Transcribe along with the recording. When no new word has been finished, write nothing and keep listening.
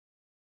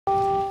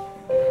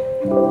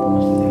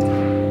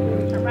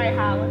Turn right,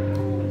 Holland.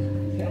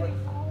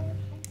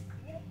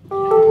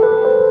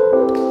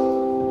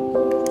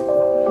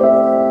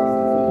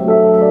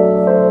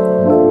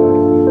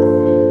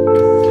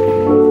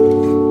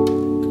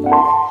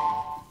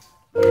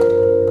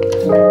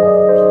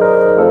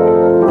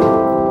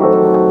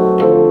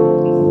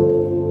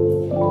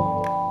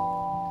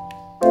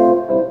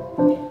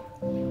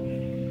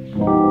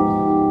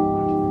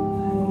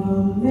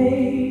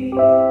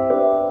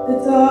 The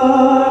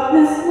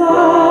darkness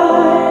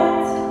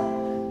light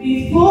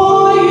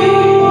before you.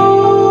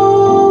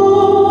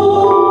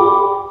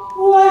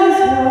 What is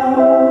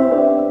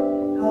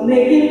wrong? I'll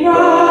make it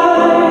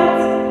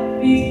right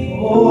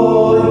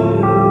before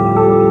you.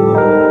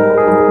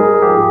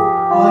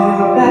 All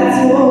your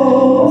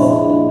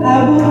battles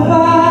I will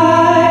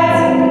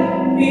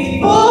fight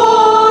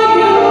before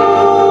you.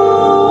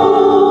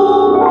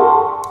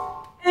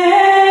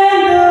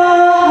 And the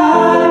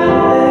high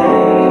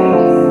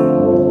place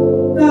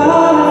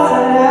God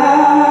said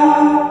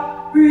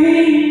I'll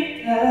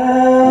bring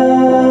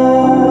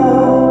down.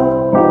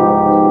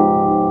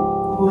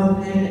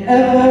 With an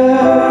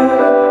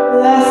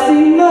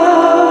everlasting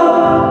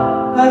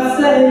love, God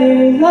said He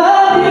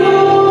love you.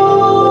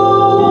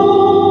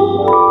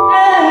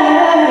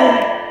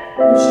 And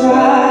through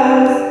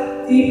trials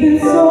deep and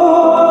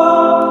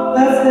sore,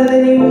 God said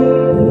that He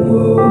will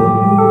move you.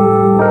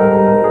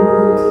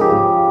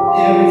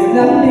 There is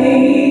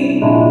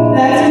nothing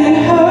that can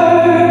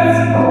hurt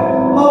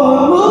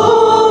or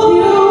move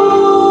you.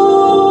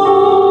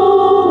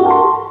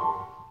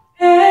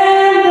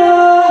 And the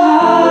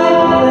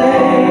high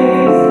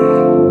place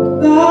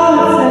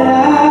God said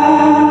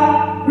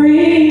I'll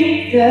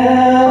bring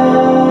down.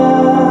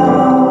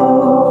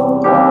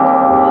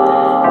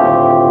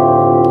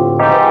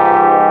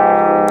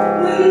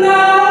 When I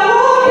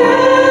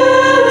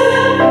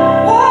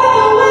walk by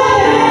the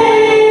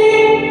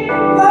way,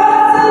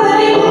 God said that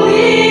He will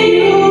lead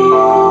you.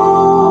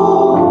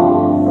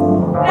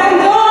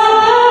 And on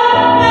the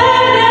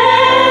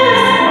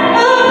banners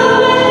of the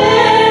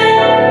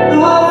land,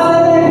 God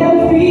said that He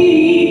will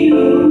feed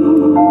you.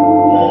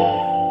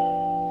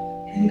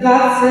 And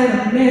God said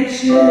a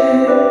mansion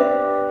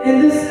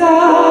in the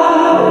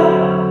sky,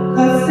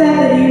 God said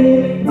that He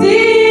will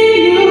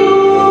lead you.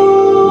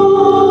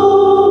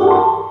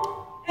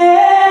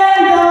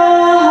 And the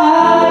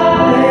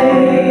high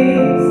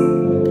place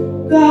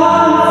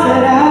God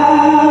said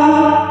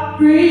I'll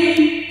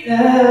bring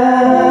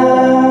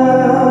down.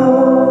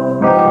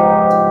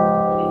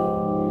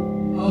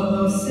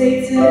 Although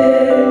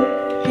Satan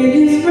in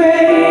his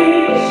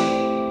rage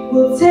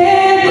will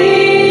tear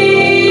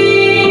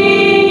thee,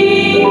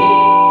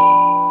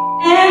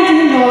 and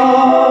in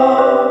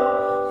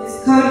all his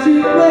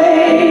country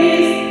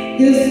ways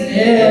he'll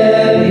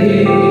snare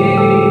thee.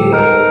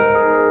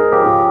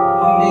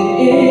 Even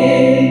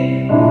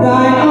in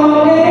thine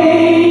old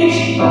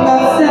age,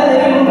 God said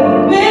that He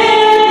will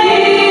bear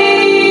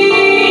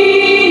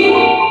thee.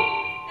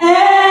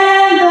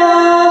 And the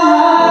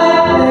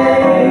high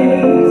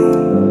place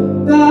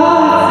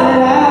God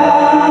said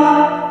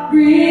I'll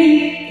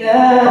bring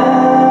down.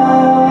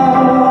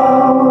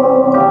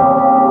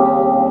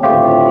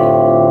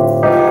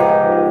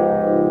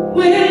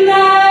 When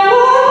I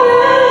was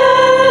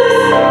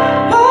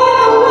by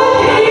the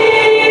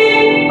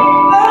way,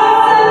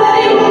 God said that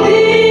He will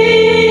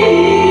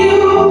lead you.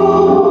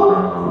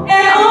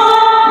 And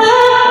on the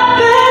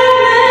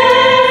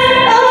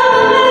banners of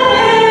the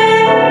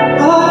land,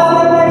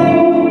 God said that He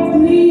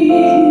will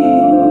lead you.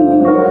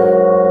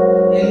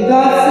 And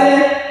God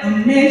said a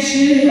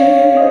mansion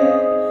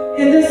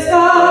in the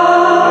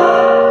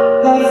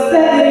sky, God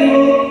said that He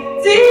will